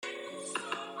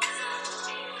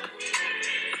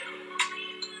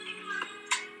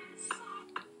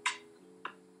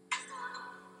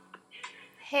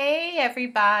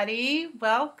everybody.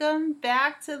 Welcome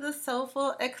back to the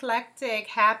Soulful Eclectic.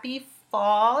 Happy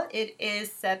fall. It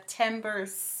is September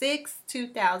 6th,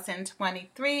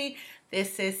 2023.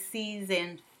 This is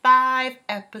season 5,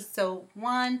 episode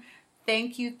 1.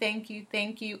 Thank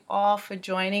you all for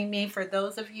joining me. For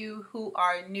those of you who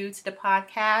are new to the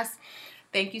podcast,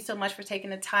 thank you so much for taking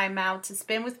the time out to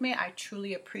spend with me. I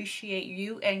truly appreciate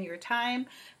you and your time.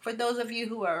 For those of you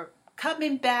who are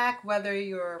coming back, whether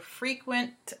you're a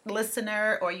frequent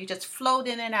listener or you just float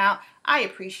in and out, I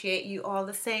appreciate you all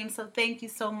the same. So thank you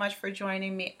so much for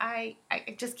joining me. I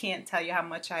just can't tell you how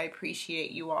much I appreciate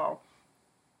you all.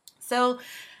 So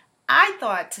I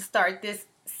thought to start this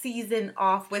season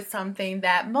off with something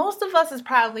that most of us is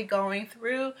probably going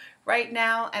through right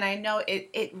now, and I know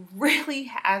it really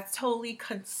has totally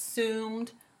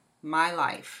consumed my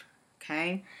life,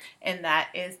 okay? And that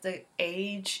is the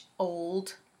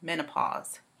age-old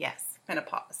menopause. Yes,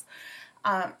 menopause.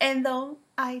 And though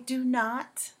I do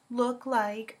not look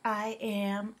like I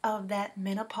am of that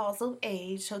menopausal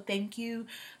age, so thank you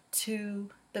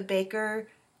to the Baker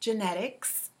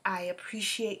Genetics. I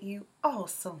appreciate you all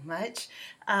so much.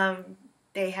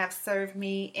 They have served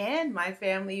me and my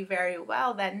family very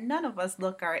well that none of us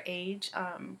look our age.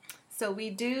 So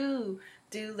we do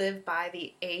live by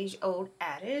the age-old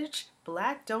adage,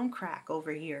 black don't crack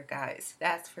over here, guys.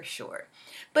 That's for sure.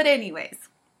 But anyways,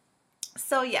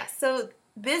 so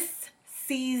this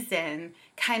season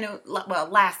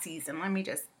last season, let me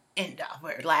just end up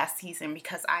with last season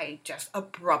because I just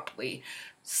abruptly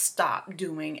stopped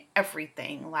doing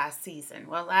everything last season.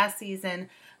 Well, last season,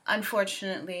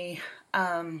 unfortunately,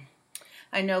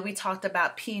 I know we talked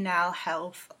about penile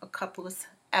health a couple of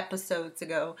episodes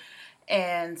ago.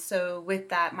 And so with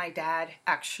that, my dad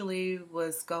actually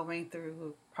was going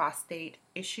through prostate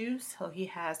issues. So he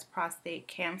has prostate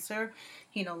cancer.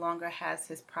 He no longer has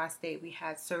his prostate. We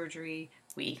had surgery.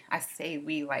 I say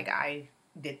we like I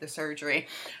did the surgery.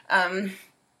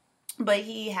 But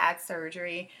he had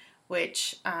surgery,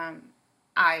 which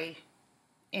I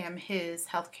am his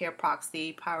healthcare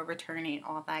proxy, power of attorney,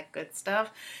 all that good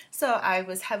stuff. So I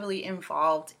was heavily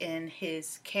involved in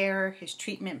his care, his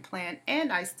treatment plan,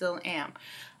 and I still am.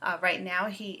 Right now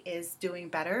he is doing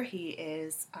better. He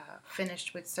is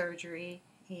finished with surgery.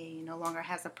 He no longer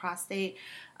has a prostate,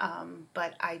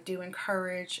 but I do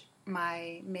encourage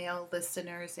my male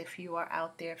listeners, if you are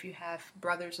out there, if you have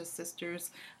brothers or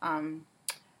sisters,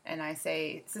 and I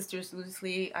say sisters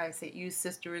loosely, I say use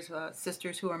sisters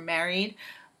who are married,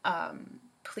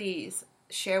 please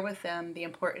share with them the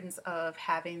importance of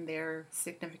having their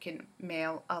significant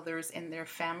male others in their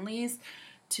families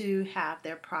to have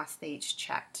their prostates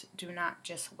checked. Do not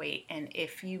just wait. And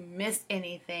if you miss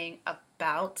anything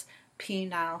about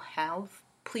penile health,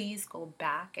 please go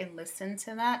back and listen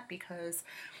to that because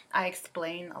I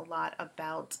explain a lot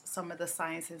about some of the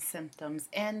signs and symptoms,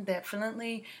 and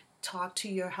definitely talk to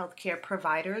your healthcare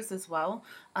providers as well.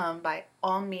 By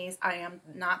all means, I am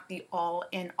not the all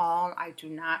in all. I do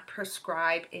not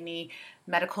prescribe any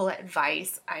medical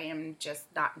advice. I am just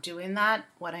not doing that.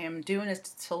 What I am doing is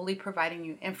solely providing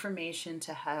you information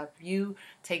to help you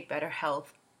take better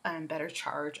health and better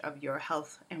charge of your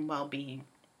health and well-being.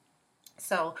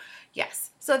 So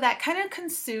yes, so that kind of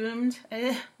consumed,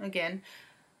 again,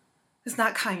 it's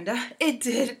not kinda, it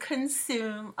did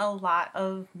consume a lot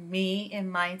of me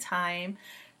in my time.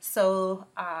 So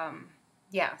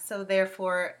so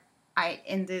therefore I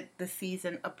ended the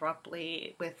season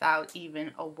abruptly without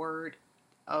even a word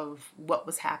of what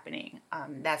was happening.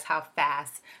 That's how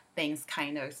fast things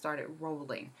kind of started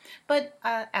rolling. But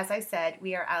as I said,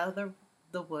 we are out of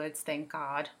the woods, thank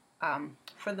God.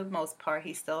 For the most part,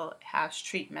 he still has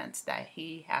treatments that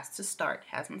he has to start.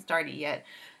 Hasn't started yet.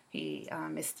 He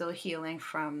is still healing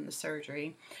from the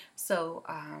surgery. So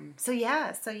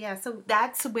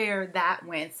that's where that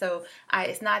went. So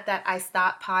it's not that I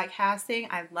stopped podcasting.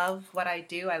 I love what I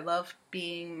do. I love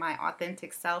being my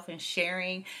authentic self and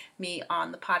sharing me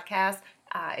on the podcast.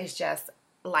 It's just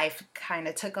life kind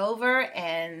of took over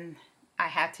and I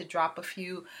had to drop a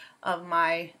few of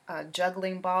my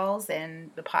juggling balls, and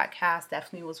the podcast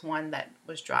definitely was one that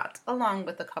was dropped along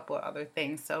with a couple of other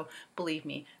things. So believe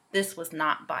me, this was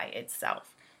not by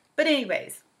itself. But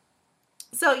anyways,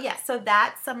 so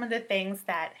that's some of the things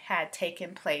that had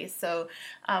taken place. So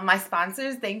my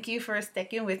sponsors, thank you for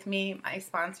sticking with me. My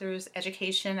sponsors,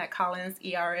 education at Collins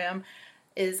ERM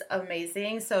is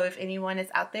amazing. So if anyone is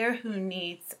out there who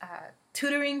needs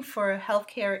tutoring for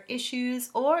healthcare issues,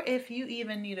 or if you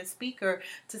even need a speaker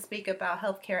to speak about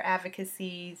healthcare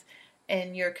advocacies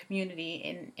in your community,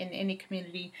 in any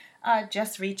community,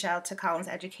 just reach out to Collins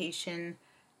Education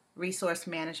Resource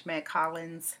Management,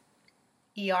 Collins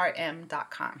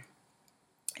erm.com.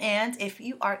 And if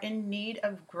you are in need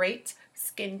of great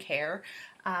skincare,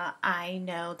 I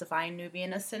know Divine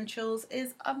Nubian Essentials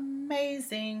is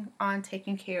amazing on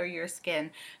taking care of your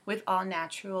skin with all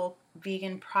natural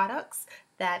vegan products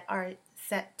that are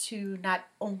set to not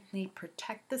only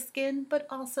protect the skin but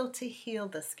also to heal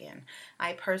the skin.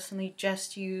 I personally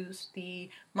just use the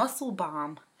muscle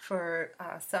balm for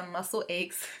some muscle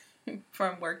aches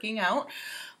from working out.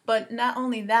 But not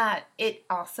only that, it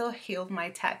also healed my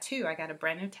tattoo. I got a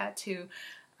brand new tattoo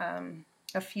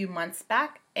a few months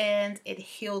back, and it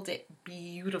healed it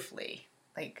beautifully,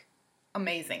 like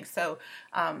amazing. So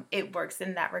it works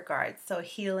in that regard. So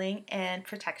healing and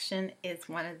protection is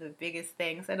one of the biggest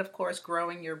things, and of course,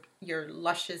 growing your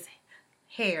luscious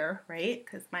hair, right?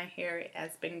 Because my hair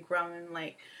has been growing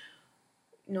like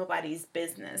nobody's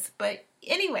business. But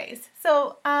anyways,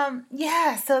 so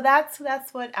yeah, so that's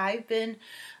what I've been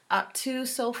up to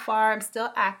so far. I'm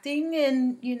still acting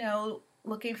and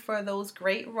looking for those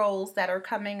great roles that are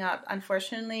coming up.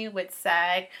 Unfortunately, with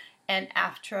SAG and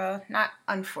AFTRA, not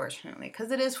unfortunately,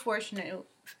 because it is fortunate.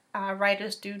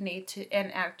 Writers do need to,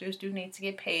 and actors do need to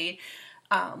get paid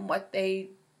what they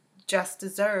just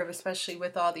deserve, especially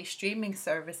with all these streaming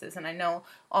services. And I know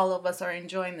all of us are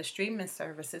enjoying the streaming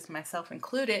services, myself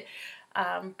included,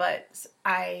 but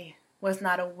I was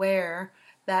not aware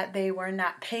that they were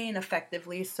not paying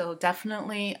effectively. So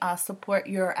definitely support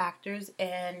your actors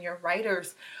and your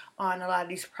writers on a lot of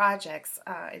these projects.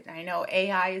 I know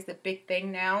AI is the big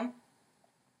thing now,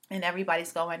 and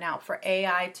everybody's going out for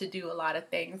AI to do a lot of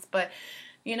things. But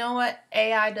you know what?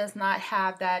 AI does not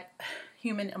have that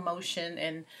human emotion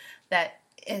and that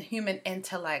human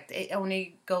intellect. It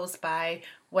only goes by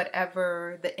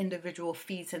whatever the individual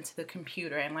feeds into the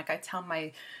computer. And like I tell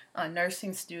my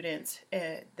nursing students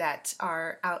that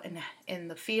are out in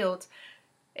the field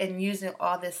and using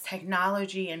all this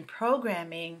technology and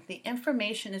programming, the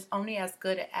information is only as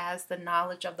good as the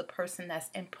knowledge of the person that's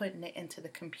inputting it into the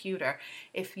computer.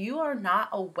 If you are not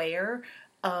aware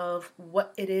of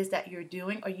what it is that you're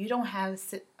doing, or you don't have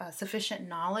sufficient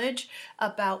knowledge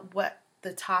about what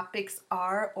the topics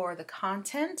are or the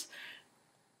content,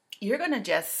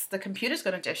 the computer's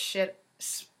gonna just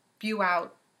spew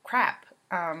out crap.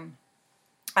 I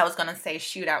was gonna say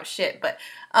shoot out shit, but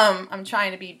I'm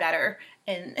trying to be better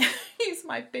and use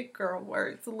my big girl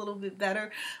words a little bit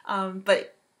better.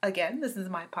 But again, this is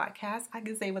my podcast. I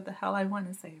can say what the hell I want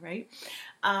to say, right?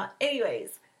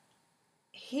 Anyways,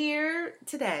 here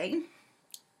today,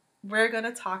 we're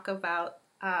gonna talk about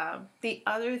the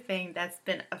other thing that's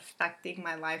been affecting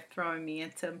my life, throwing me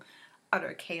into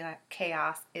utter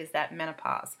chaos, is that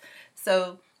menopause.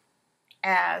 So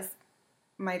as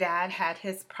my dad had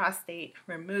his prostate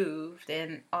removed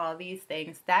and all these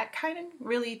things, that kind of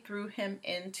really threw him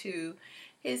into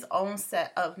his own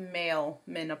set of male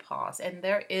menopause. And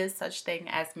there is such thing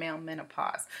as male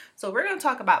menopause. So we're going to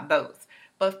talk about both.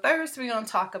 But first, we're going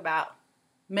to talk about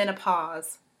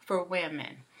menopause for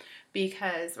women,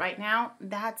 because right now,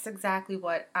 that's exactly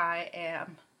what I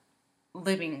am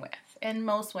living with. And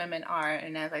most women are.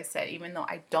 And as I said, even though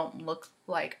I don't look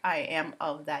like I am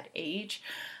of that age,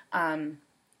 I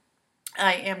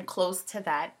am close to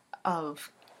that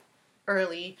of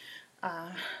late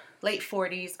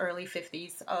 40s, early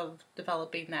 50s of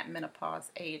developing that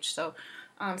menopause age. So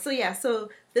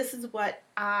this is what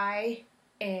I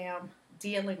am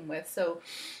dealing with. So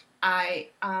I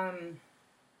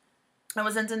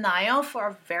was in denial for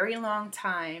a very long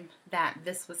time that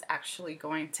this was actually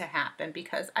going to happen,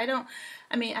 because I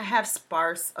have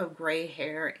sparse of gray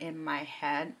hair in my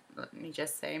head. Let me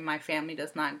just say, my family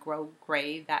does not grow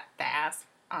gray that fast,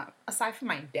 aside from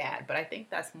my dad, but I think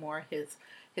that's more his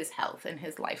health and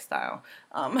his lifestyle.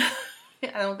 I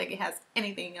don't think it has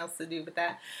anything else to do with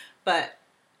that. But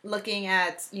looking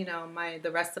at,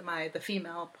 the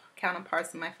female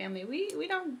counterparts in my family, we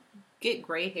don't get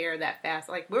gray hair that fast.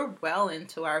 Like, we're well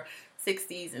into our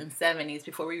 60s and 70s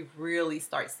before we really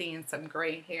start seeing some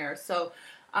gray hair. So,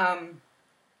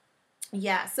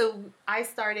 so I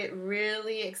started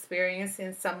really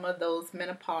experiencing some of those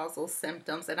menopausal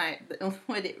symptoms, and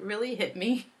what it really hit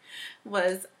me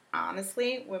was,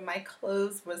 honestly, when my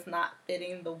clothes was not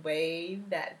fitting the way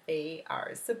that they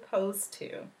are supposed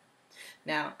to.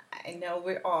 Now, I know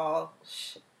we all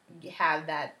have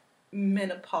that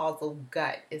menopausal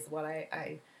gut, is what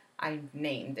I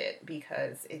named it,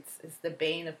 because it's the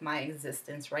bane of my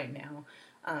existence right now.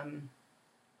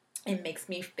 It makes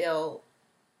me feel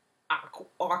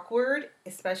awkward,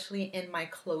 especially in my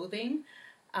clothing.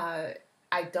 I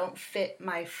don't fit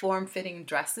my form-fitting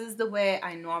dresses the way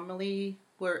I normally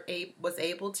was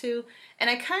able to. And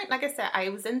like I said, I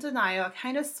was in denial. I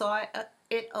kind of saw it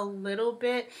it a little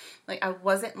bit. Like, I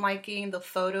wasn't liking the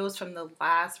photos from the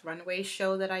last runway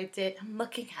show that I did. I'm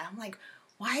looking at it, I'm like,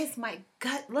 why is my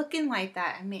gut looking like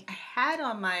that? I mean, I had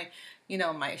on my,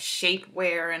 my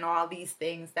shapewear and all these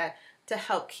things that to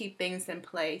help keep things in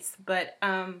place, but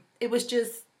it was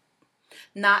just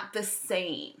not the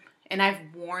same. And I've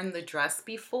worn the dress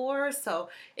before, so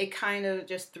it kind of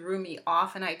just threw me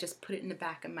off, and I just put it in the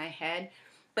back of my head.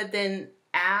 But then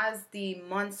as the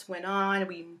months went on,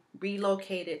 we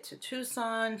relocated to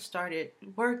Tucson, started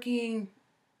working,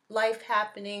 life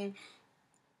happening.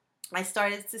 I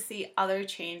started to see other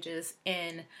changes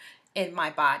in my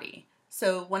body.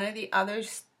 So one of the other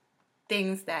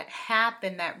things that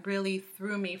happened that really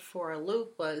threw me for a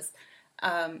loop was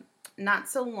not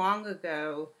so long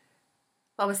ago,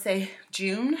 I would say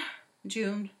June,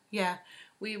 yeah,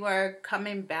 we were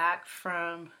coming back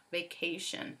from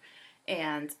vacation,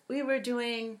 and we were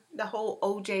doing the whole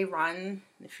OJ run.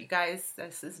 If you guys,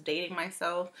 this is dating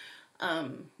myself,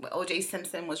 when OJ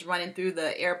Simpson was running through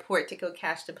the airport to go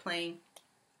catch the plane.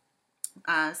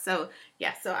 So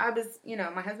I was,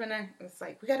 my husband and I was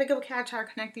like, we got to go catch our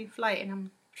connecting flight, and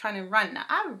I'm trying to run. Now,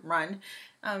 I run.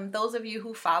 Those of you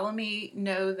who follow me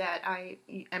know that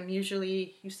I'm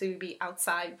usually used to be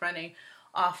outside running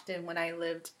often when I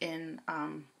lived in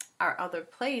our other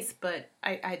place, but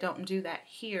I don't do that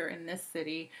here in this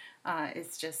city.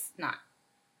 It's just not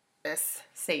as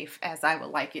safe as I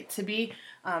would like it to be.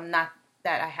 Not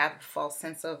that I have a false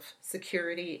sense of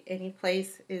security. Any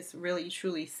place is really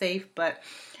truly safe, but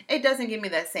it doesn't give me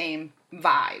that same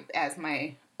vibe as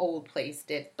my old place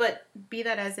did. But be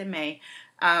that as it may,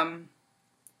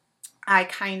 I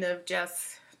kind of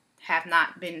just have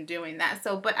not been doing that.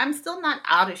 So, but I'm still not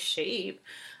out of shape.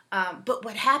 But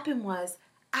what happened was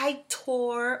I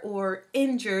tore or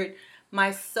injured my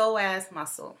psoas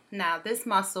muscle. Now, this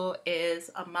muscle is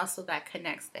a muscle that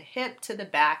connects the hip to the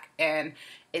back, and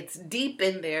it's deep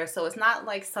in there. So it's not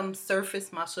like some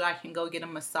surface muscle I can go get a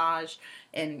massage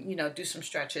and, do some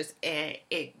stretches and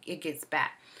it gets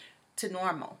back to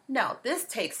normal. No, this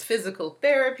takes physical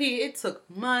therapy. It took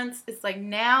months. It's like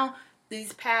now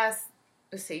these past,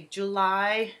 let's say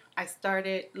July, I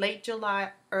started late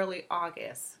July, early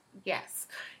August. Yes,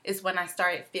 is when I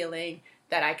started feeling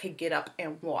that I could get up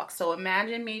and walk. So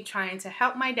imagine me trying to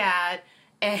help my dad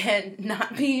and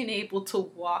not being able to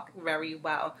walk very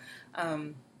well.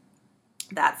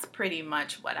 That's pretty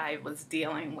much what I was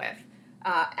dealing with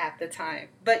at the time.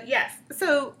 But yes,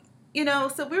 so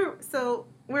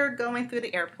we're going through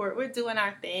the airport, we're doing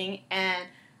our thing, and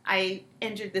I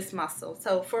injured this muscle.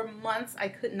 So for months I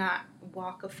could not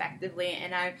walk effectively,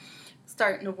 and I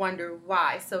starting to wonder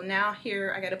why. So now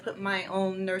here I got to put my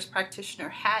own nurse practitioner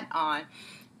hat on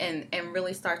and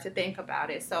really start to think about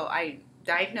it. So I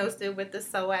diagnosed it with the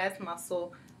psoas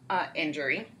muscle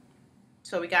injury.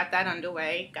 So we got that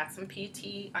underway, got some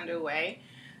PT underway,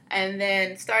 and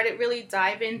then started really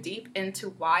diving deep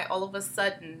into why all of a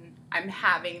sudden I'm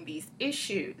having these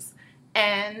issues.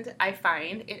 And I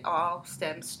find it all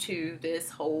stems to this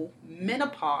whole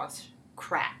menopause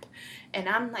crap. And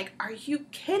I'm like, are you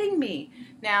kidding me?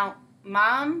 Now,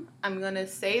 Mom, I'm going to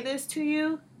say this to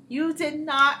you. You did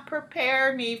not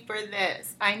prepare me for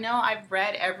this. I know I've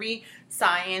read every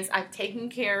science. I've taken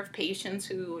care of patients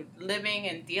who are living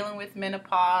and dealing with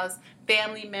menopause,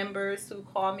 family members who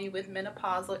call me with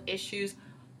menopausal issues,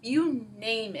 you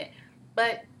name it.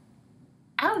 But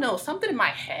I don't know, something in my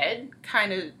head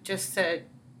kind of just said,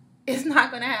 it's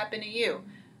not going to happen to you.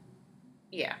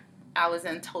 Yeah, I was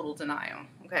in total denial,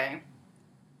 okay?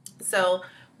 So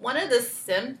one of the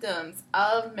symptoms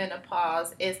of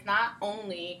menopause is not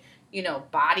only,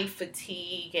 body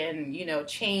fatigue and,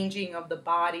 changing of the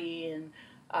body and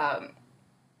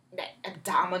that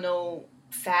abdominal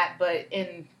fat, but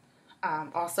in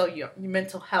also your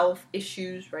mental health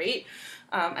issues, right?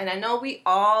 And I know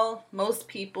most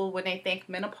people, when they think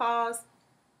menopause,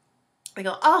 they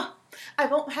go, oh, I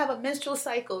won't have a menstrual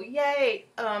cycle. Yay.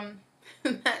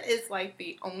 That is like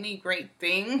the only great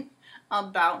thing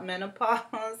about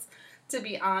menopause, to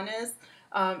be honest,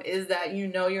 is that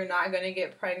you're not going to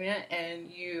get pregnant and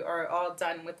you are all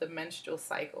done with the menstrual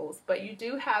cycles. But you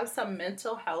do have some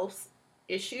mental health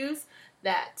issues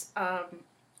that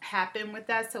happen with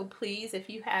that. So please, if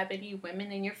you have any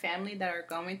women in your family that are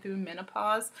going through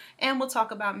menopause, and we'll talk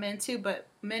about men too, but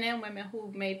men and women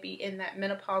who may be in that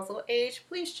menopausal age,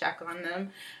 please check on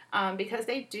them because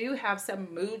they do have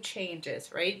some mood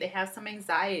changes, right? They have some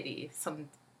anxiety, some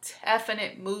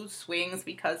definite mood swings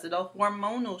because of the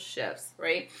hormonal shifts,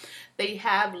 right? They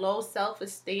have low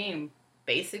self-esteem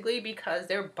basically because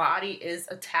their body is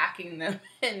attacking them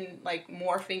and like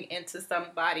morphing into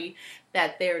somebody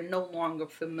that they're no longer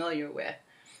familiar with.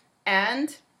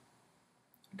 And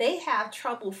they have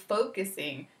trouble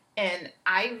focusing. And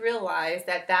I realized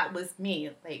that that was me.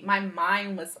 Like my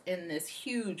mind was in this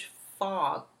huge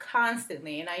fog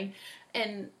constantly.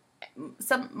 And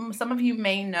some of you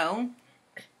may know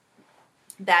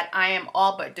that I am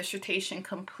all but dissertation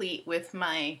complete with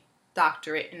my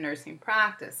doctorate in nursing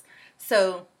practice.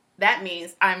 So that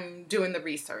means I'm doing the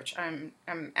research. I'm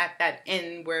at that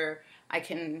end where I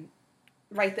can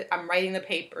I'm writing the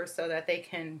paper so that they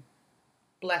can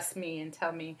bless me and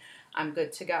tell me I'm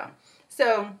good to go.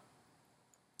 So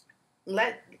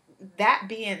that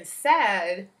being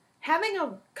said, having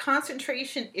a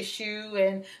concentration issue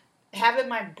and having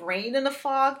my brain in a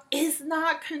fog is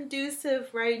not conducive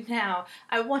right now.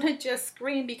 I want to just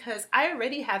scream because I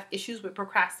already have issues with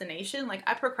procrastination. Like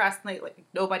I procrastinate like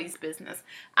nobody's business.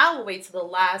 I will wait to the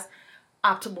last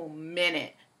optimal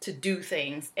minute to do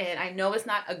things, and I know it's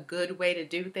not a good way to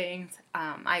do things.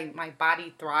 My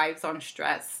body thrives on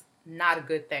stress. Not a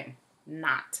good thing.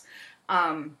 Not.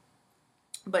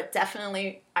 But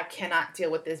definitely, I cannot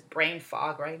deal with this brain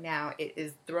fog right now. It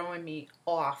is throwing me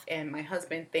off, and my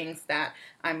husband thinks that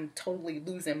I'm totally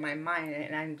losing my mind,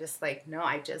 and I'm just like, no,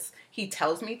 he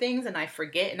tells me things, and I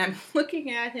forget, and I'm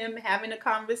looking at him, having a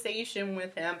conversation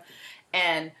with him,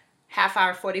 and half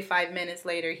hour, 45 minutes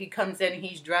later, he comes in, and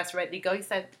he's dressed, ready to go. He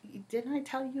said, didn't I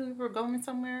tell you we were going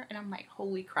somewhere? And I'm like,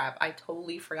 holy crap, I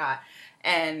totally forgot.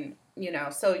 And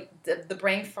so the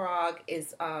brain fog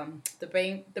is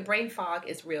the brain fog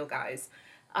is real, guys.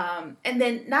 And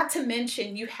then, not to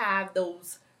mention, you have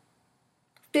those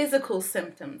physical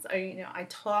symptoms. I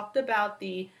talked about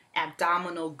the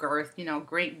abdominal girth.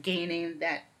 Gaining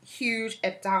that huge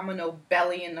abdominal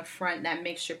belly in the front that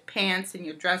makes your pants and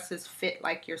your dresses fit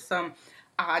like you're some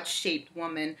odd shaped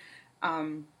woman.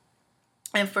 And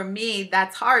for me,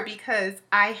 that's hard because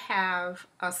I have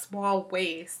a small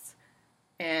waist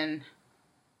and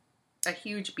a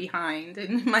huge behind,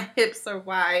 and my hips are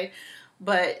wide,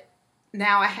 but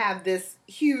now I have this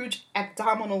huge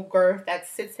abdominal girth that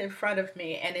sits in front of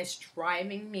me, and it's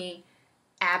driving me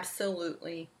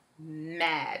absolutely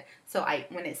mad. So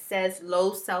when it says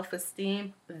low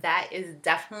self-esteem, that is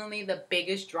definitely the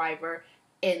biggest driver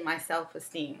in my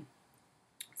self-esteem.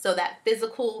 So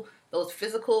those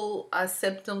physical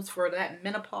symptoms for that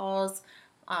menopause,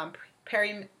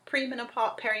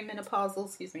 perimenopausal,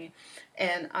 excuse me,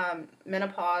 and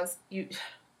menopause,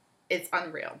 it's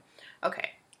unreal.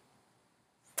 Okay,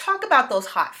 talk about those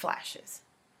hot flashes.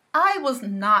 I was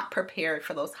not prepared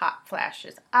for those hot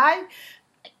flashes.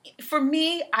 For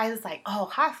me, I was like, oh,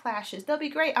 hot flashes, they'll be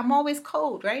great. I'm always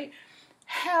cold, right?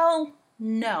 Hell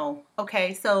no.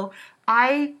 Okay, so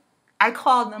I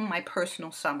call them my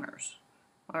personal summers.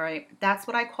 All right, that's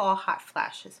what I call hot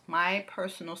flashes, my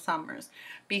personal summers,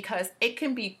 because it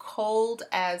can be cold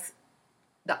as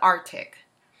the Arctic,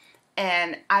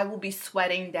 and I will be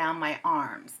sweating down my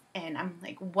arms, and I'm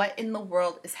like, what in the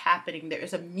world is happening? There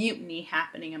is a mutiny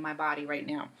happening in my body right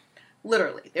now.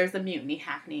 Literally, there's a mutiny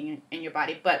happening in your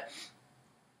body, but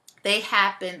they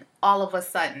happen all of a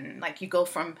sudden. Like you go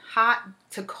from hot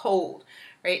to cold,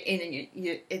 right? And then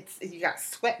you got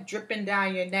sweat dripping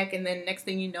down your neck, and then next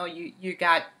thing you know, you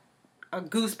got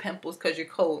goose pimples because you're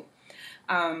cold.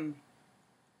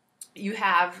 You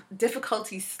have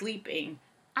difficulty sleeping.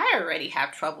 I already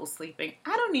have trouble sleeping.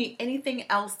 I don't need anything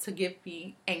else to give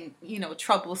me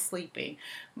trouble sleeping.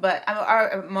 But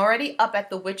I'm already up at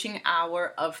the witching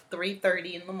hour of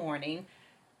 3:30 in the morning,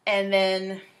 and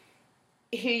then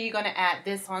here you're gonna add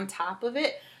this on top of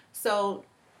it. So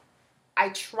I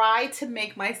try to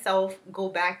make myself go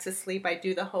back to sleep. I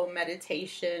do the whole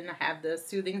meditation. I have the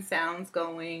soothing sounds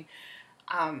going,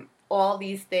 all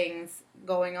these things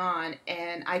going on,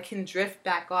 and I can drift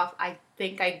back off. I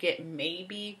think I get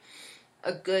maybe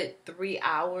a good 3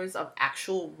 hours of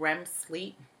actual REM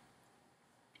sleep,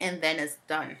 and then it's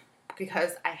done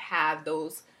because I have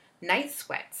those night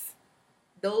sweats.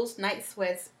 Those night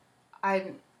sweats,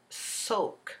 I'm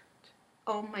soaked.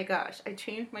 Oh my gosh, I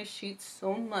changed my sheets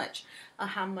so much on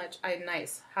how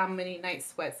many night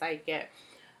sweats I get.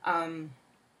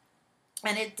 And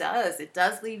it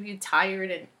does leave you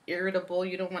tired and irritable.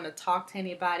 You don't want to talk to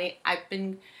anybody. I've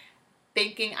been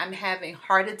thinking I'm having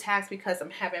heart attacks because I'm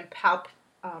having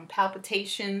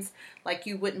palpitations like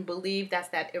you wouldn't believe. That's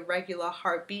that irregular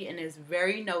heartbeat, and it's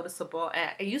very noticeable.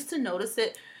 I used to notice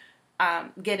it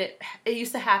get it. It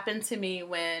used to happen to me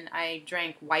when I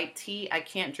drank white tea. I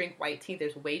can't drink white tea.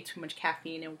 There's way too much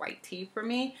caffeine in white tea for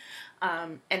me.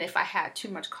 And if I had too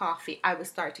much coffee, I would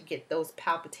start to get those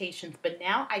palpitations. But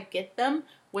now I get them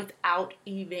without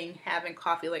even having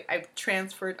coffee. Like, I've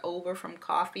transferred over from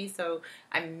coffee, so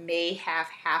I may have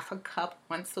half a cup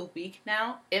once a week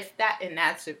now, if that, and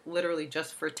that's literally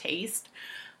just for taste.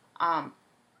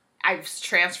 I've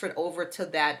transferred over to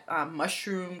that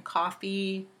mushroom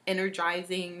coffee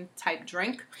energizing type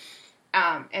drink.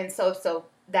 And so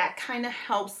that kind of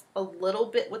helps a little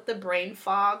bit with the brain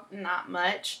fog, not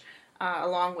much,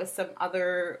 along with some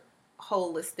other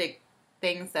holistic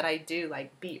things that I do,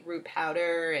 like beetroot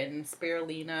powder and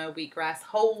spirulina, wheatgrass,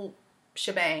 whole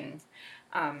shebang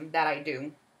that I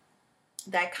do.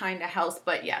 That kind of helps.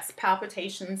 But yes,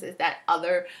 palpitations is that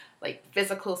other like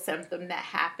physical symptom that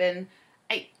happen.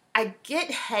 I get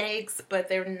headaches, but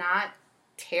they're not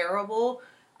terrible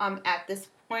at this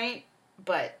point.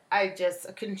 But I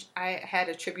had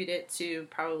attributed to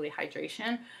probably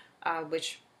hydration,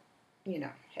 which,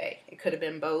 hey, it could have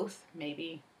been both,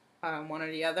 maybe one or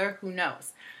the other, who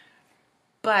knows.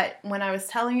 But when I was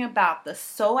telling you about the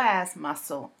psoas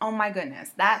muscle, oh my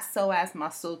goodness, that psoas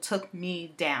muscle took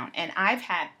me down. And I've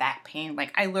had back pain.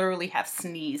 Like, I literally have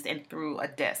sneezed and threw a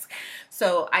disc.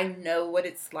 So I know what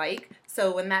it's like.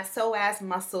 So when that psoas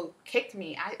muscle kicked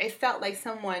me, it felt like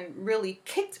someone really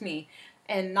kicked me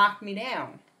and knocked me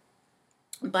down.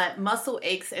 But muscle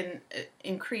aches and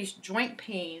increased joint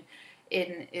pain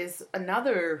is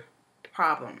another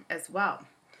problem as well.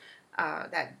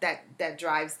 That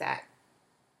drives that.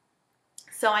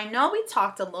 So I know we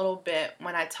talked a little bit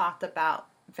when I talked about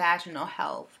vaginal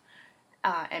health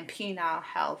and penile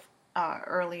health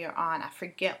earlier on. I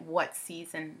forget what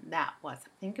season that was.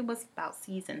 I think it was about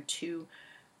season 2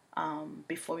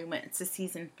 before we went into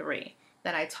season 3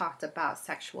 that I talked about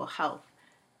sexual health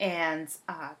and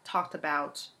talked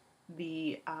about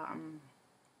the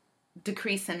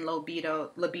decrease in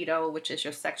libido, which is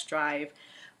your sex drive.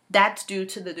 That's due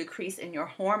to the decrease in your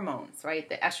hormones, right?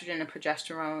 The estrogen and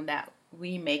progesterone that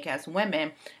we make as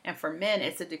women. And for men,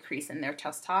 it's a decrease in their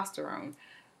testosterone.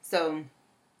 So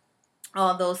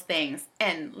all those things.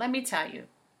 And let me tell you,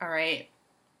 all right,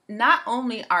 not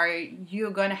only are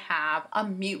you going to have a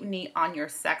mutiny on your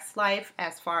sex life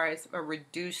as far as a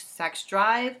reduced sex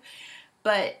drive,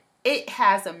 but it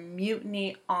has a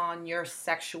mutiny on your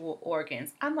sexual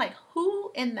organs. I'm like,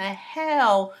 who in the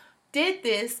hell did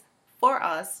this for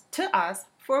us,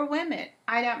 for women?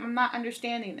 I'm not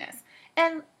understanding this.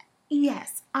 And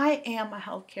yes, I am a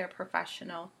healthcare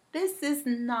professional. This is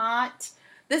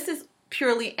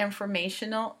purely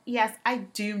informational. Yes, I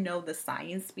do know the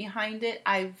science behind it.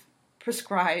 I've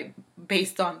prescribed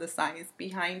based on the science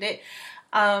behind it.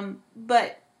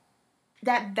 But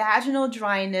that vaginal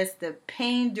dryness, the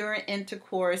pain during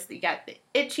intercourse, you got the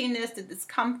itchiness, the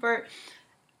discomfort.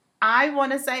 I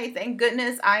want to say, thank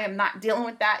goodness I am not dealing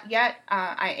with that yet.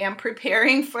 I am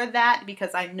preparing for that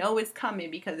because I know it's coming.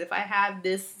 Because if I have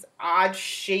this odd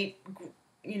shape,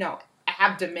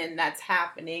 abdomen that's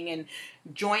happening and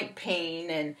joint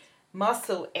pain and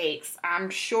muscle aches,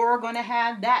 I'm sure going to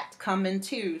have that coming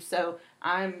too. So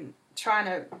I'm trying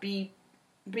to be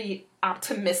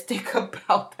optimistic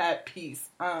about that piece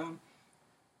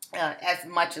as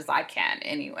much as I can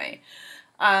anyway.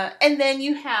 And then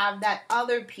you have that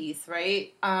other piece,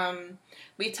 right?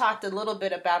 We talked a little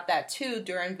bit about that too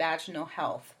during vaginal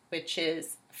health, which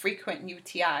is frequent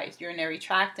UTIs, urinary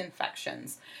tract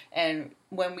infections. And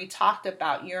when we talked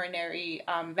about urinary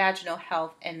vaginal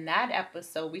health in that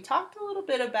episode, we talked a little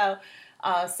bit about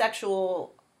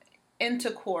sexual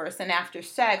intercourse, and after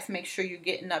sex, make sure you're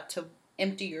getting up to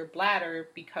empty your bladder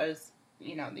because,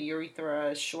 the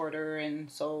urethra is shorter, and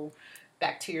so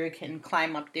bacteria can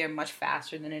climb up there much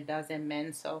faster than it does in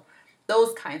men. So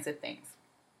those kinds of things.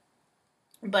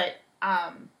 But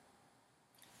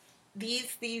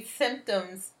these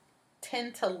symptoms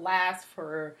tend to last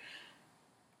for,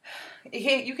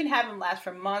 you can have them last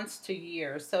for months to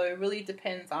years. So it really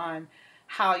depends on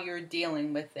how you're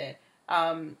dealing with it.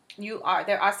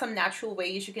 There are some natural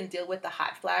ways you can deal with the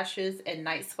hot flashes and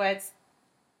night sweats,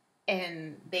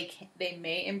 and they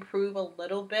may improve a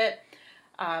little bit.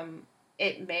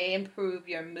 It may improve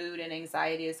your mood and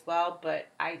anxiety as well, but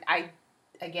I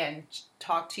again,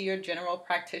 talk to your general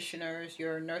practitioners,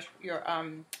 your nurse, your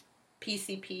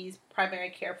PCPs, primary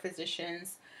care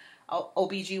physicians,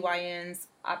 OBGYNs,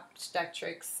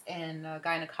 obstetrics, and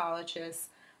gynecologists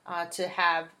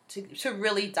to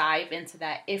really dive into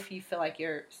that if you feel like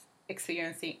you're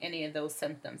experiencing any of those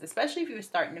symptoms, especially if you're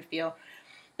starting to feel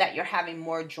that you're having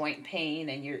more joint pain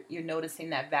and you're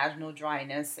noticing that vaginal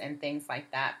dryness and things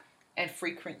like that. and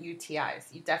frequent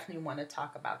UTIs. You definitely want to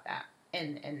talk about that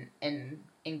and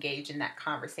engage in that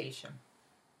conversation.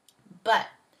 But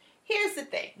here's the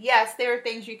thing. Yes, there are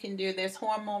things you can do. There's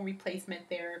hormone replacement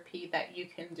therapy that you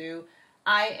can do.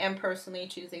 I am personally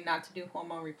choosing not to do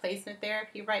hormone replacement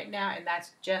therapy right now, and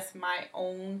that's just my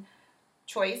own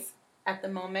choice at the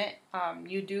moment.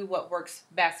 You do what works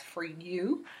best for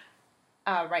you.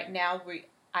 Right now,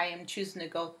 I am choosing to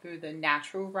go through the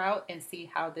natural route and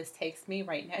see how this takes me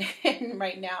right now. And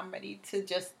right now, I'm ready to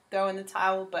just throw in the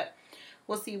towel, but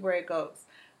we'll see where it goes.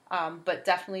 But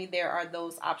definitely, there are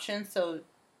those options. So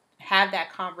have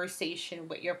that conversation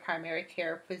with your primary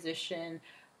care physician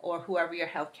or whoever your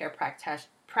healthcare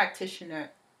practitioner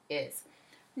is.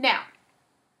 Now,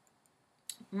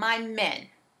 my men,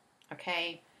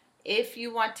 okay? If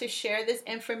you want to share this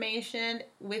information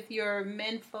with your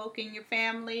men folk in your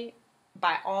family,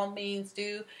 by all means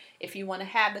do. If you want to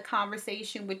have the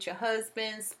conversation with your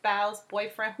husband, spouse,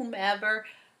 boyfriend, whomever,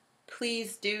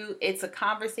 please do. It's a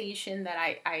conversation that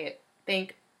I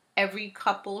think every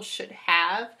couple should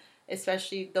have,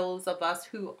 especially those of us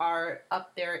who are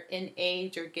up there in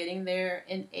age or getting there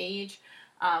in age.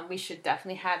 We should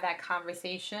definitely have that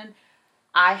conversation.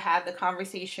 I have the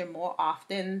conversation more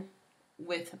often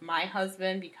with my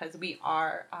husband because he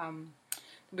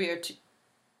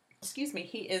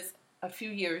is a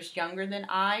few years younger than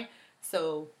I,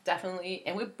 so definitely,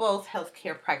 and we're both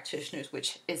healthcare practitioners,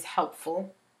 which is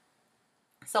helpful.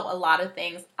 So a lot of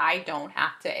things I don't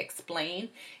have to explain.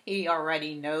 He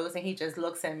already knows, and he just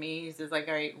looks at me. He's just like,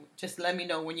 all right, just let me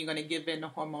know when you're going to give in the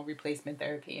hormone replacement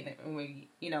therapy, and we,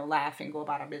 laugh and go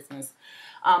about our business.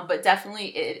 But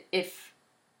definitely, if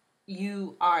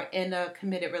you are in a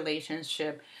committed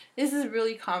relationship, this is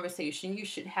really conversation you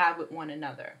should have with one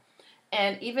another.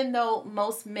 And even though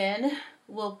most men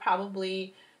will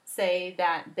probably say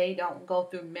that they don't go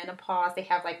through menopause, they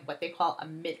have like what they call a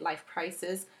midlife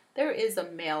crisis. There is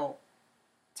a male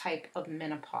type of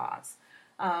menopause.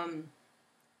 And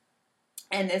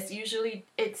it's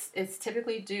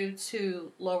typically due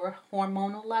to lower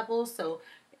hormonal levels. So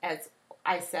as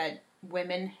I said,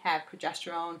 women have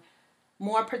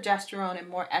more progesterone and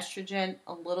more estrogen,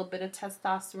 a little bit of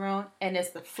testosterone, and it's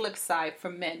the flip side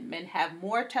for men. Men have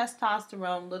more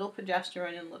testosterone, little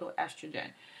progesterone, and little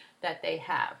estrogen that they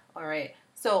have, all right?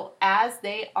 So as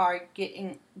they are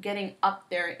getting up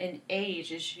there in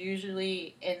age, is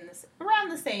usually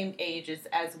around the same ages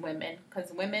as women,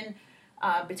 because women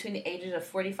between the ages of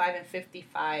 45 and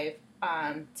 55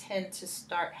 tend to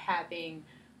start having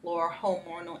lower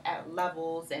hormonal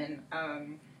levels, and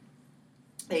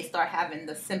they start having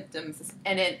the symptoms,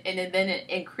 and then it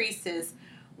increases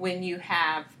when you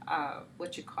have a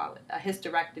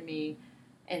hysterectomy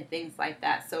and things like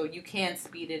that. So you can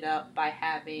speed it up by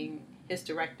having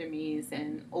hysterectomies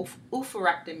and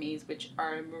oophorectomies, which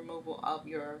are removal of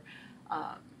your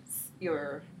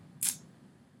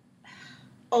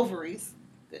ovaries.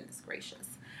 Goodness gracious.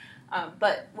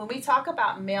 But when we talk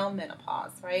about male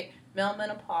menopause, right? Male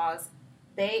menopause,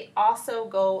 they also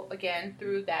go again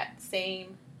through that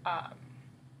same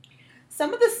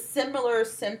some of the similar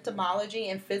symptomology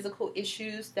and physical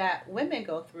issues that women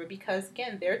go through, because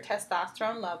again, their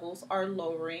testosterone levels are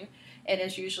lowering, and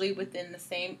it's usually within the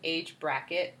same age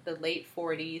bracket, the late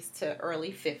 40s to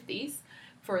early 50s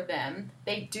for them.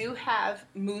 They do have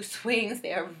mood swings.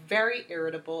 They are very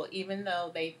irritable, even though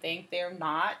they think they're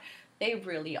not. They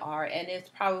really are, and it's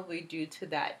probably due to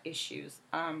that issues.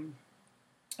 And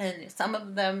some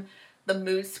of them, the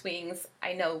mood swings,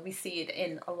 I know we see it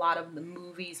in a lot of the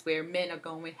movies where men are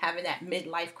having that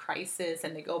midlife crisis,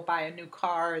 and they go buy a new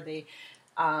car, they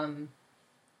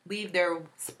leave their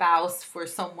spouse for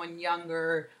someone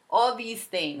younger, all these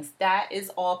things. That is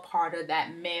all part of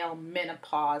that male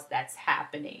menopause that's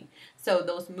happening. So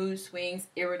those mood swings,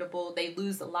 irritable, they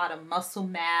lose a lot of muscle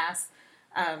mass,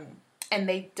 and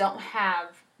they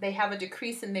have a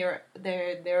decrease in their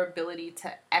ability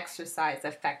to exercise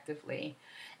effectively.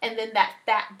 And then that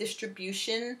fat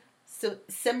distribution, so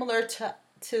similar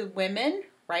to women,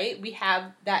 right? We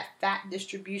have that fat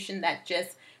distribution that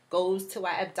just goes to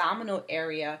our abdominal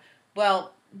area.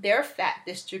 Well, their fat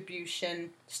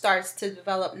distribution starts to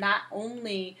develop not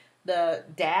only the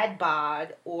dad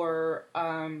bod, or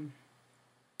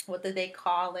what do they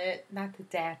call it? Not the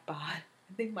dad bod.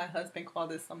 I think my husband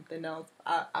called it something else.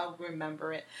 I'll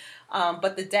remember it.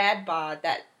 But the dad bod,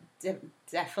 that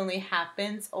definitely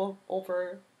happens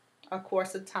over a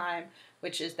course of time,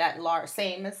 which is that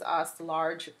same as us,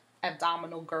 large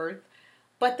abdominal girth.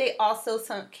 But they also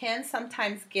can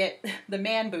sometimes get the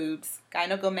man boobs,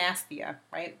 gynecomastia,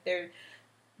 right?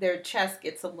 Their chest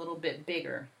gets a little bit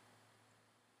bigger.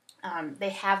 They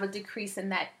have a decrease in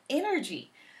that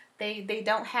energy. They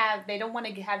don't want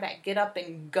to have that get up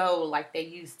and go like they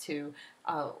used to,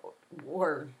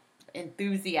 or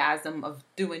enthusiasm of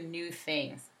doing new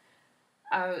things.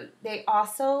 They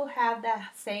also have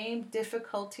that same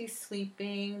difficulty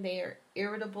sleeping. They are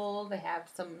irritable. They have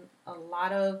a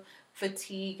lot of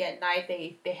fatigue at night.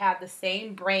 They have the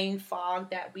same brain fog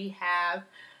that we have.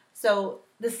 So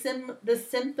the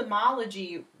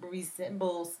symptomology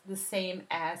resembles the same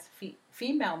as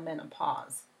female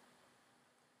menopause.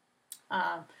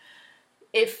 Uh,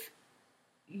 if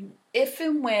if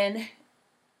and when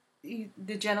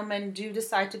the gentlemen do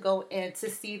decide to go in to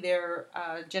see their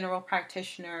general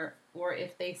practitioner, or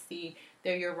if they see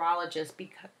their urologist,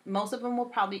 because most of them will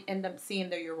probably end up seeing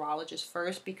their urologist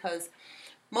first, because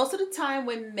most of the time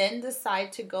when men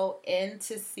decide to go in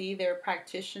to see their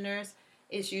practitioners,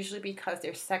 it's usually because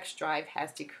their sex drive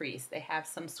has decreased. They have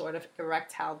some sort of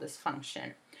erectile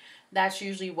dysfunction. That's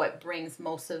usually what brings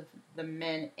most of the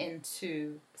men in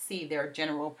to see their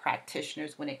general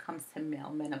practitioners when it comes to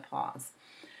male menopause.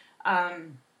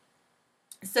 Um,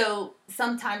 so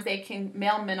sometimes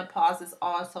male menopause is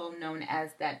also known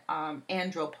as that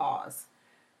andropause.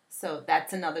 So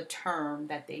that's another term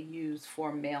that they use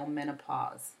for male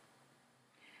menopause.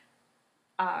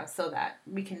 So that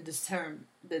we can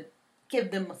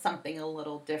give them something a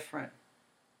little different.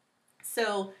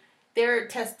 So their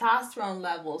testosterone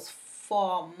levels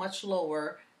fall much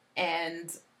lower,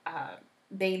 and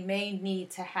they may need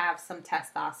to have some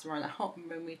testosterone.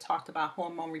 When we talked about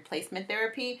hormone replacement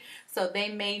therapy, so they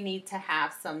may need to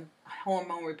have some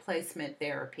hormone replacement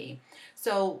therapy.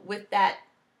 So with that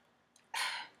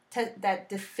that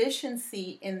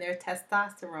deficiency in their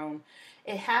testosterone,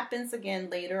 it happens again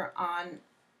later on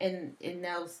in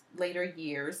those later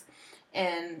years,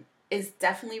 and is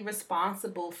definitely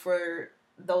responsible for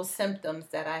those symptoms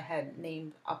that I had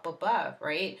named up above,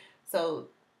 right? So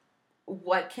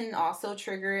what can also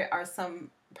trigger it are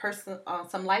some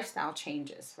lifestyle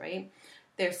changes, right?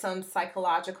 There's some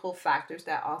psychological factors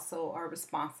that also are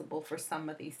responsible for some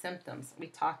of these symptoms. We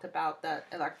talked about the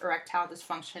erectile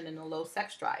dysfunction and the low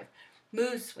sex drive,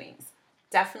 mood swings,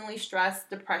 definitely stress,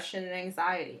 depression, and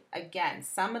anxiety. Again,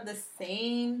 some of the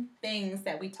same things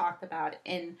that we talked about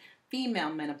in female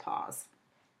menopause.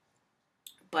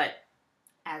 But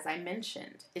as I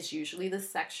mentioned, it's usually the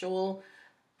sexual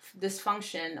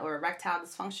dysfunction or erectile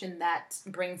dysfunction that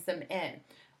brings them in,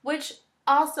 which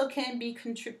also can be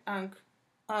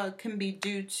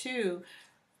due to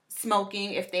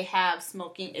smoking. If they have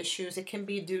smoking issues, it can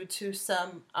be due to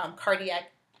some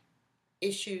cardiac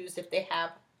issues. If they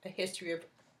have a history of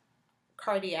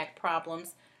cardiac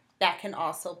problems, that can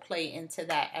also play into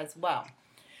that as well.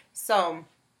 So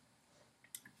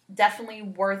definitely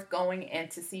worth going in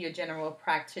to see your general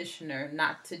practitioner,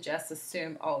 not to just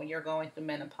assume, oh, you're going through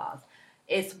menopause.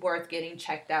 It's worth getting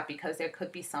checked out because there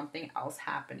could be something else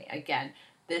happening. Again,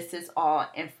 this is all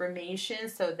information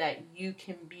so that you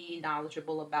can be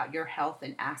knowledgeable about your health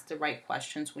and ask the right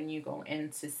questions when you go in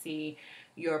to see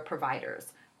your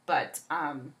providers. But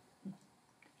I'm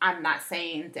not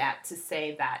saying that to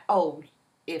say that, oh,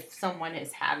 if someone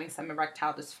is having some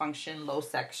erectile dysfunction, low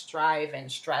sex drive, and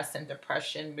stress and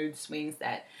depression, mood swings,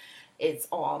 that it's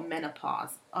all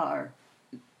menopause or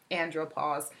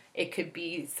andropause. It could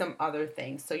be some other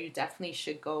things. So you definitely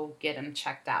should go get them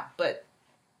checked out, but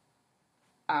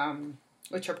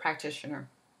with your practitioner.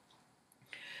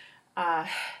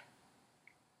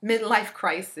 Midlife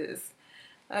crisis,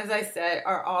 as I said,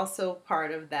 are also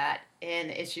part of that. And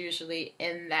it's usually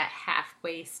in that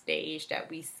halfway stage that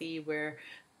we see where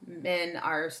men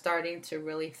are starting to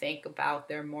really think about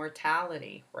their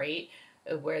mortality, right?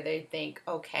 Where they think,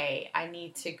 okay, I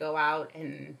need to go out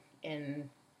and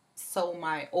sow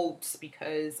my oats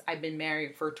because I've been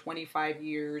married for 25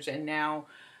 years and now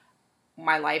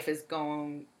my life is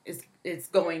going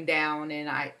down,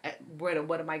 and what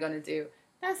am I going to do?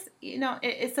 That's,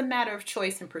 it's a matter of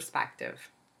choice and perspective,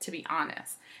 to be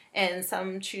honest. And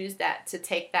some choose to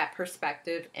take that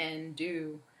perspective and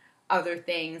do other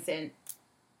things.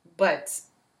 But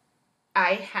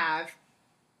I have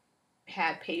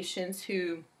had patients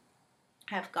who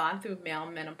have gone through male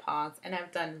menopause and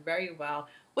have done very well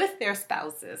with their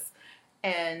spouses,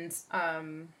 and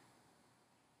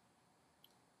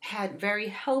had very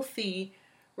healthy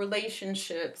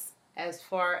relationships, as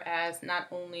far as not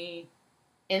only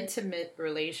intimate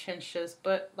relationships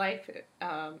but life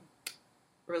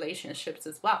relationships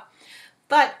as well.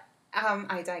 But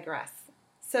I digress.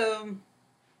 So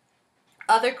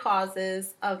other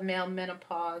causes of male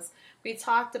menopause, we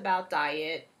talked about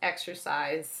diet,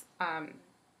 exercise.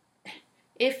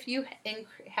 If you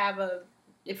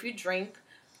if you drink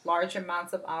large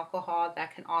amounts of alcohol,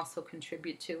 that can also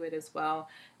contribute to it as well.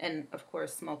 And of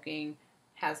course, smoking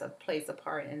plays a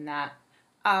part in that.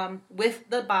 With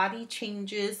the body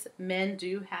changes, men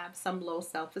do have some low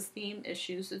self-esteem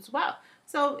issues as well.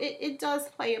 So it does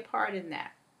play a part in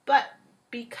that. But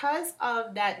because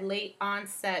of that late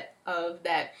onset of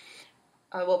that,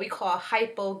 what we call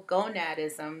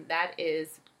hypogonadism,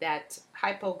 that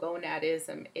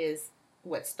hypogonadism is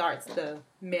what starts the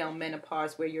male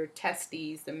menopause, where your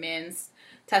testes, the men's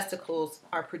testicles,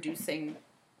 are producing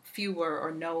fewer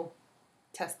or no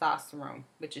testosterone,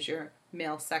 which is your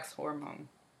male sex hormone.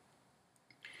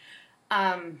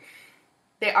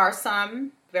 There are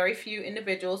some, very few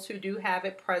individuals who do have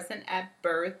it present at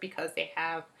birth because they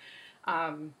have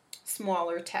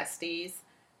smaller testes,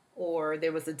 or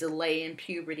there was a delay in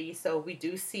puberty. So we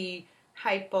do see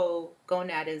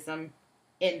hypogonadism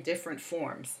in different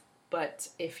forms. But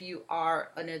if you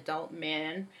are an adult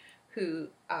man who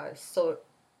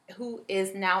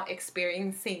is now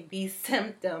experiencing these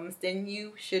symptoms, then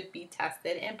you should be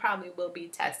tested, and probably will be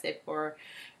tested for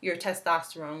your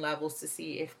testosterone levels to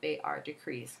see if they are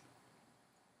decreased.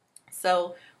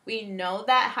 So we know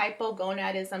that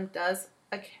hypogonadism does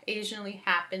occasionally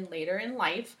happen later in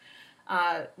life.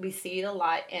 We see it a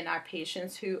lot in our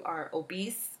patients who are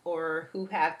obese or who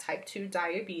have type 2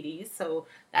 diabetes. So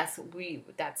that's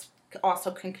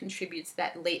also can contribute to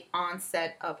that late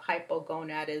onset of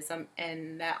hypogonadism,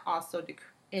 and that also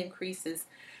increases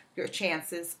your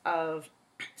chances of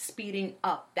speeding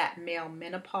up that male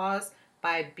menopause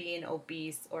by being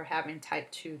obese or having type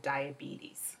 2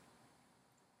 diabetes.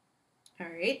 All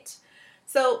right.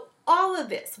 So all of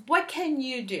this, what can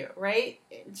you do, right?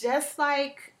 Just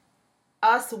like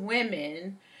us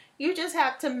women, you just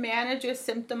have to manage your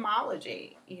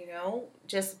symptomology,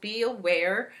 just be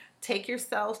aware, take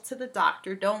yourself to the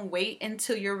doctor. Don't wait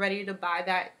until you're ready to buy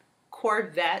that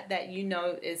Corvette that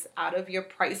is out of your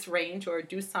price range, or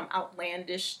do some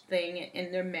outlandish thing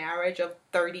in their marriage of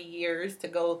 30 years to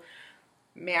go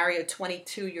marry a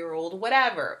 22-year-old,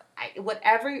 whatever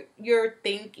you're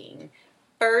thinking.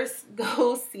 First,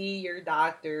 go see your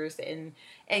doctors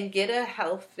and get a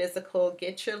health physical,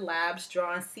 get your labs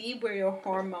drawn, see where your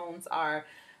hormones are.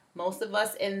 Most of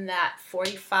us in that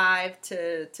 45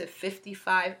 to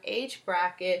 55 age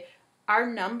bracket, our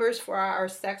numbers for our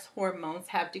sex hormones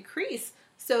have decreased.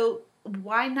 So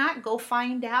why not go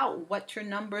find out what your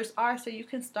numbers are so you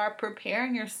can start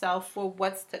preparing yourself for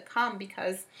what's to come?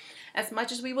 Because as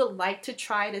much as we would like to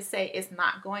try to say it's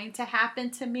not going to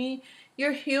happen to me,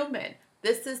 you're human.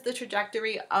 This is the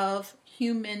trajectory of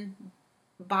human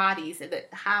bodies and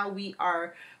how we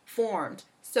are formed.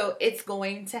 So it's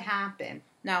going to happen.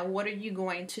 Now, what are you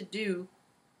going to do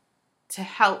to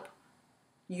help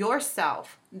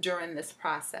yourself during this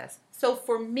process? So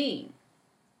for me,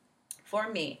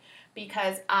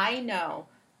 because I know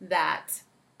that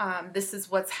this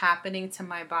is what's happening to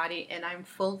my body, and I'm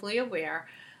fully aware.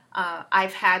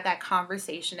 I've had that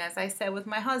conversation, as I said, with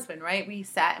my husband, right? We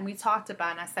sat and we talked about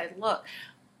it, and I said, look,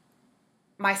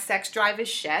 my sex drive is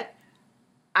shed.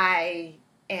 I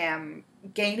am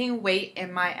gaining weight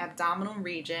in my abdominal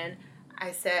region.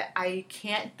 I said, I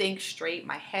can't think straight.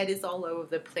 My head is all over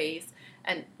the place.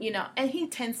 And, and he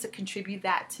tends to contribute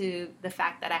that to the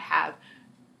fact that I have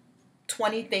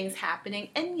 20 things happening.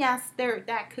 And yes,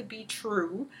 that could be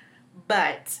true.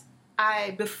 But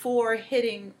before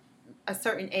hitting a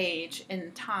certain age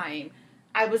in time,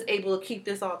 I was able to keep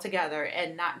this all together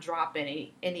and not drop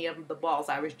any of the balls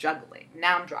I was juggling.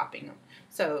 Now I'm dropping them.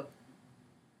 So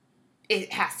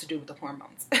it has to do with the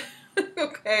hormones.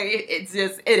 Okay, it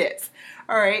is.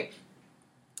 All right.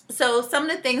 So some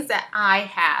of the things that I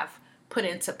have put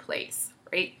into place,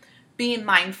 right? Being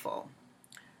mindful,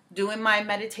 doing my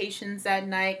meditations at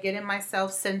night, getting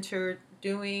myself centered,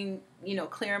 doing,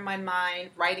 clearing my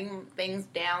mind, writing things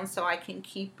down so I can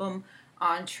keep them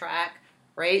on track,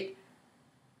 right?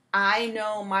 I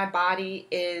know my body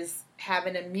is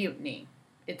having a mutiny.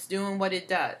 It's doing what it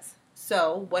does.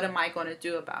 So what am I going to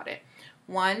do about it?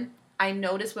 One, I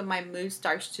notice when my mood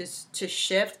starts to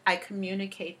shift, I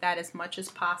communicate that as much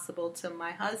as possible to my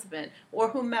husband or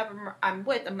whomever I'm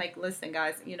with. I'm like, listen,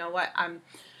 guys, you know what? I'm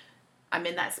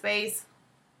in that space.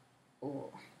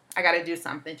 Ooh, I got to do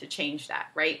something to change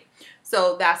that, right?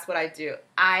 So that's what I do.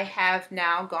 I have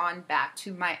now gone back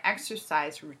to my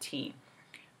exercise routine.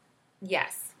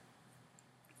 Yes,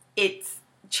 it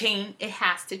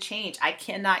has to change. I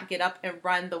cannot get up and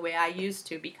run the way I used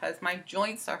to because my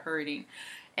joints are hurting.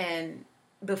 And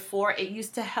before, it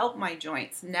used to help my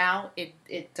joints. Now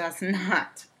it does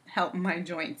not help my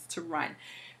joints to run.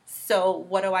 So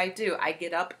what do? I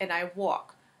get up and I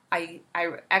walk. I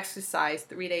exercise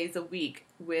 3 days a week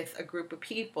with a group of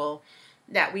people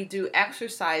that we do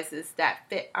exercises that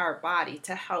fit our body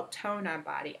to help tone our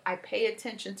body. I pay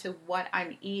attention to what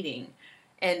I'm eating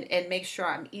and make sure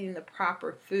I'm eating the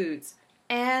proper foods.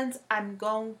 And I'm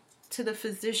going to the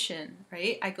physician,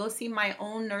 right? I go see my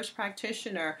own nurse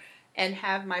practitioner and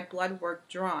have my blood work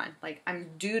drawn. Like, I'm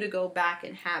due to go back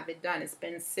and have it done. It's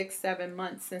been 6-7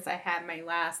 months since I had my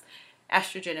last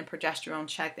estrogen and progesterone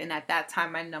checked, and at that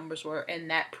time my numbers were in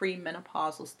that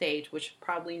premenopausal stage, which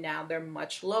probably now they're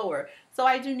much lower. So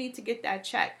I do need to get that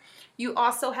checked. You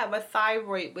also have a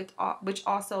thyroid, which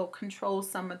also controls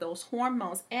some of those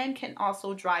hormones and can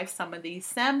also drive some of these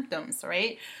symptoms,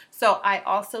 right? So I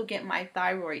also get my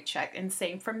thyroid checked, and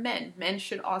same for men. Men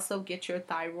should also get your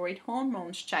thyroid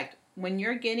hormones checked. When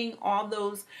you're getting all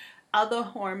those other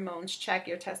hormones checked,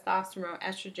 your testosterone,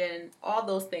 estrogen, all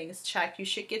those things checked, you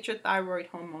should get your thyroid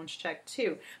hormones checked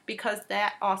too, because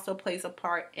that also plays a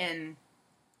part in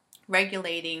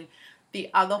regulating the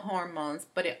other hormones,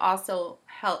 but it also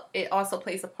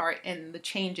plays a part in the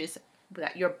changes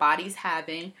that your body's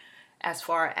having as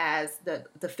far as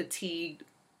the fatigue,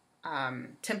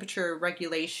 temperature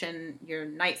regulation, your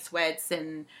night sweats,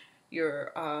 and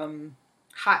your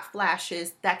hot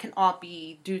flashes. That can all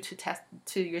be due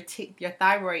to your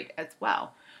thyroid as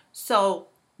well. So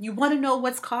you want to know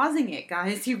what's causing it,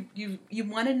 guys. You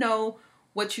want to know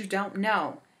what you don't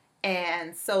know.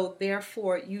 And so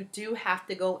therefore you do have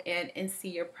to go in and see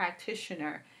your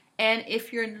practitioner. And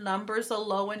if your numbers are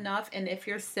low enough and if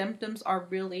your symptoms are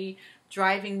really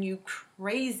driving you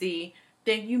crazy,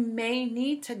 then you may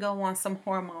need to go on some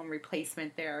hormone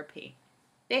replacement therapy.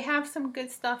 They have some good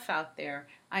stuff out there.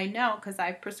 I know, because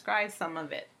I prescribed some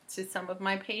of it to some of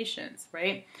my patients,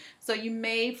 right? So you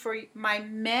may, for my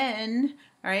men,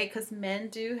 all right, because men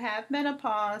do have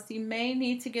menopause, you may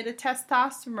need to get a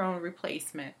testosterone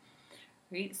replacement.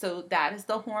 Right? So that is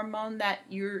the hormone that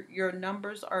your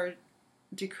numbers are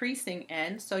decreasing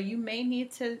in. So you may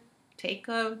need to take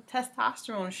a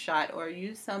testosterone shot or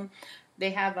use some. They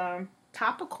have a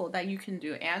topical that you can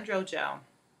do, androgel.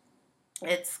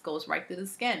 It goes right through the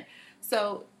skin.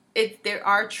 So there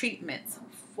are treatments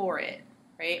for it,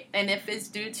 right? And if it's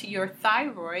due to your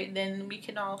thyroid, then we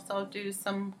can also do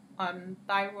some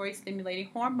thyroid stimulating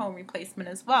hormone replacement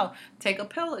as well. Take a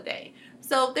pill a day.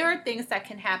 So there are things that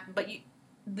can happen, but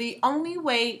the only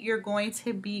way you're going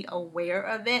to be aware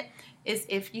of it is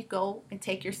if you go and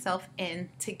take yourself in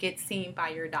to get seen by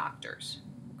your doctors.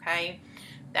 Okay?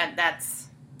 That's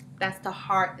the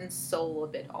heart and soul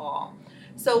of it all.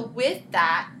 So with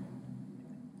that,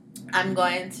 I'm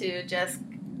going to just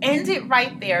end it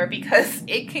right there, because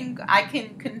I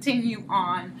can continue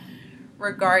on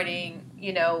regarding,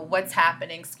 what's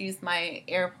happening. Excuse my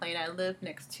airplane. I live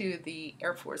next to the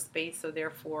Air Force Base, so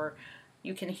therefore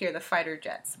you can hear the fighter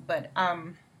jets. But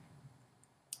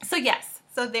so yes,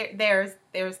 so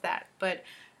there's that. But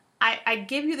I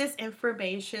give you this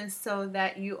information so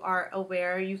that you are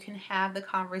aware. You can have the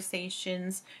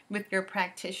conversations with your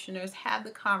practitioners, have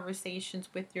the conversations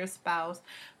with your spouse,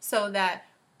 so that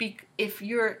if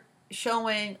you're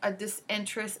showing a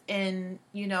disinterest in,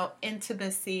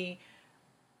 intimacy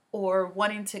or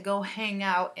wanting to go hang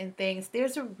out and things,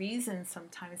 there's a reason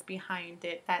sometimes behind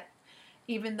it. That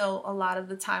even though a lot of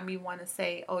the time we want to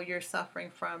say, oh, you're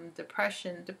suffering from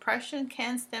depression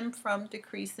can stem from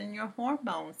decrease in your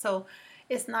hormones. So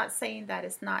it's not saying that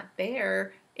it's not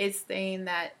there. It's saying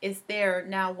that it's there.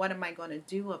 Now, what am I going to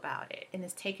do about it? And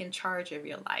it's taking charge of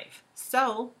your life.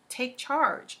 So take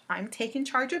charge. I'm taking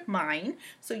charge of mine,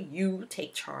 so you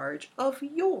take charge of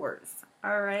yours.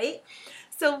 All right?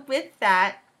 So with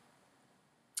that,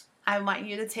 I want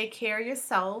you to take care of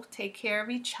yourself, take care of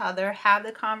each other, have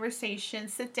the conversation,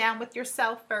 sit down with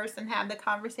yourself first and have the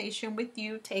conversation with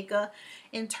you. Take a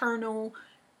internal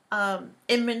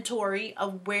inventory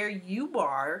of where you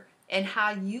are and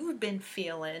how you've been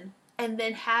feeling, and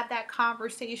then have that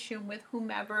conversation with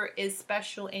whomever is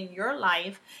special in your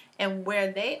life and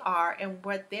where they are and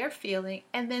what they're feeling,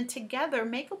 and then together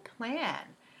make a plan.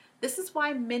 This is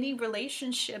why many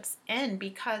relationships end,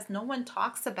 because no one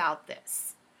talks about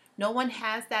this. No one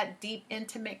has that deep,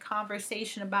 intimate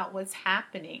conversation about what's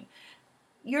happening.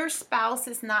 Your spouse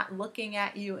is not looking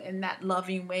at you in that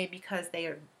loving way because they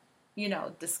are,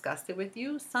 disgusted with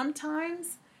you.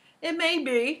 Sometimes it may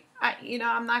be.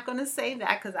 I'm not going to say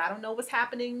that because I don't know what's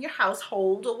happening in your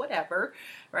household or whatever,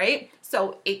 right?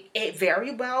 So it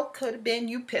very well could have been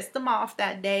you pissed them off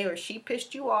that day, or she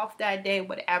pissed you off that day,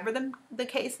 whatever the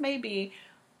case may be.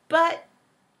 But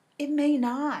it may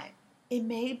not. It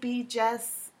may be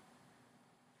just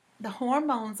the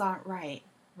hormones aren't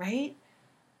right?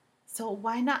 So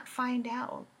why not find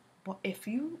out? if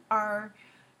you are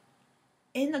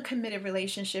in a committed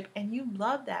relationship and you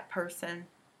love that person,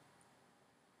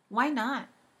 why not?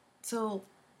 So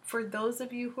for those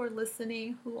of you who are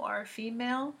listening who are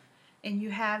female and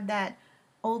you have that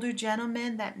older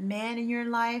gentleman, that man in your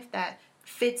life that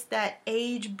fits that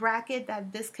age bracket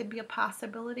that this could be a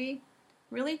possibility,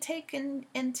 really take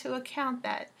into account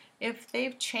that if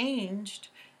they've changed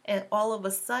and all of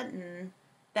a sudden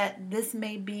that this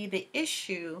may be the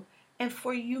issue. And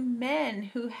for you men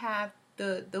who have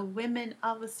the women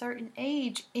of a certain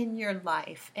age in your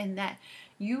life and that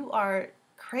you are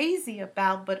crazy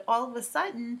about, but all of a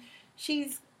sudden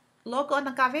she's loco en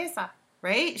la cabeza,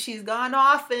 right? She's gone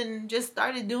off and just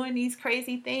started doing these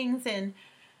crazy things, and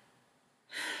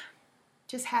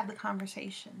just have the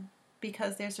conversation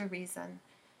because there's a reason.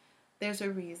 There's a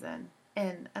reason.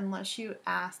 And unless you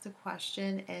ask the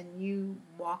question and you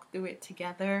walk through it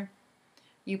together,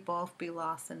 you both be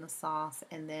lost in the sauce.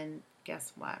 And then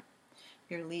guess what?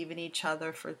 You're leaving each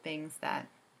other for things that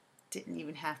didn't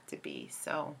even have to be.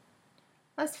 So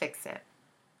let's fix it.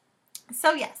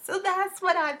 So yes, so that's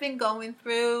what I've been going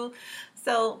through.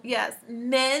 So yes,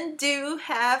 men do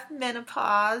have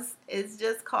menopause. It's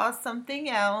just called something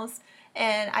else.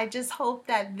 And I just hope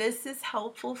that this is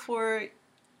helpful for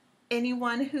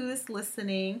anyone who is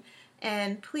listening.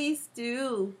 And please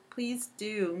do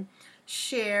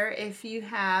share if you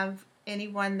have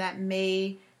anyone that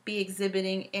may be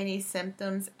exhibiting any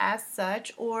symptoms as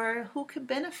such or who could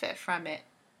benefit from it.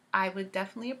 I would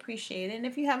definitely appreciate it. And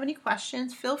if you have any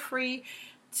questions, feel free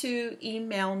to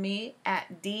email me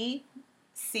at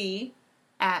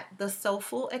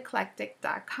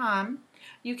dc@thesoulfuleclectic.com.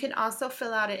 You can also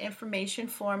fill out an information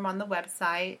form on the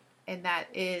website, and that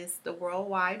is the World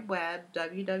Wide Web,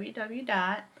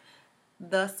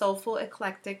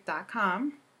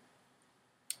 www.thesoulfuleclectic.com.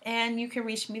 And you can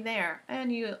reach me there.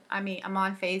 And I'm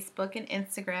on Facebook and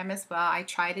Instagram as well. I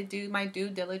try to do my due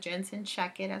diligence and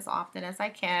check it as often as I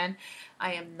can.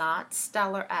 I am not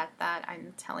stellar at that.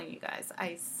 I'm telling you guys,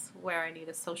 I swear I need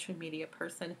a social media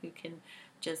person who can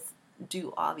just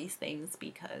do all these things,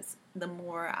 because the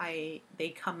more they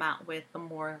come out with, the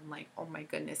more I'm like, oh my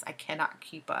goodness, I cannot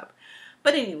keep up.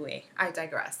 But anyway, I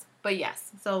digress. But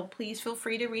yes, so please feel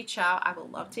free to reach out. I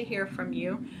would love to hear from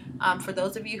you. For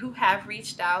those of you who have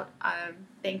reached out,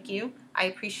 thank you. I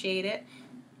appreciate it.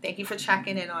 Thank you for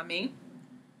checking in on me.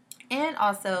 And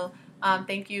also,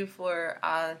 thank you for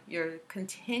your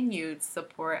continued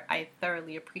support. I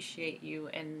thoroughly appreciate you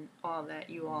and all that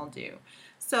you all do.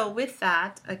 So with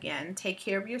that, again, take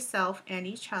care of yourself and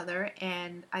each other.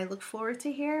 And I look forward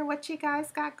to hearing what you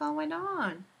guys got going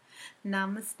on.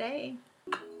 Namaste.